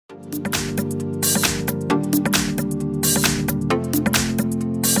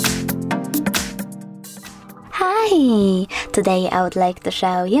Hi! Today I would like to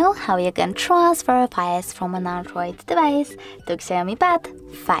show you how you can transfer files from an Android device to Xiaomi Pad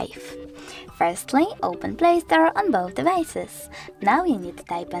 5. Firstly, open Play Store on both devices. Now you need to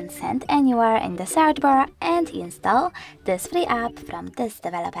type in Send Enywhere in the search bar and install this free app from this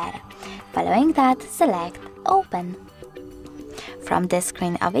developer. Following that, select Open. From this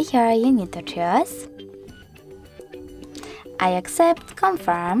screen over here, you need to choose I accept,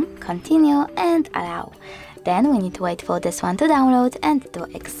 confirm, continue and allow. Then we need to wait for this one to download and do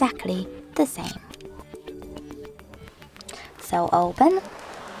exactly the same. So open.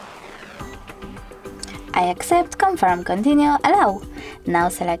 I accept, confirm, continue, allow. Now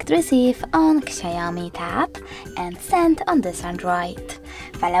select Receive on Xiaomi tab and Send on this Android.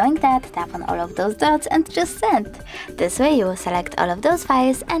 Following that, tap on all of those dots and just send. This way you will select all of those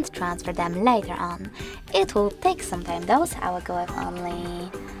files and transfer them later on. It will take some time though, so I will go with only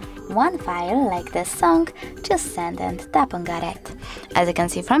one file like this song, just send and tap on Got It. As you can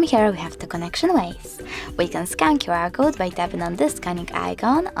see from here, we have two connection ways. We can scan QR code by tapping on this scanning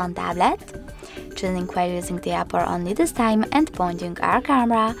icon on tablet, choosing while using the app or only this time and pointing our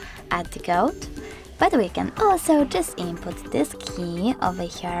camera at the code. But we can also just input this key over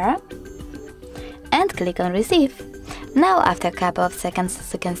here and click on Receive. Now after a couple of seconds,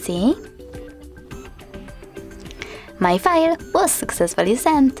 as you can see, my file was successfully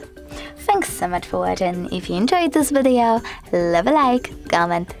sent. Thanks so much for watching. If you enjoyed this video, leave a like,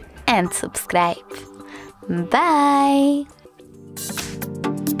 comment and subscribe. Bye!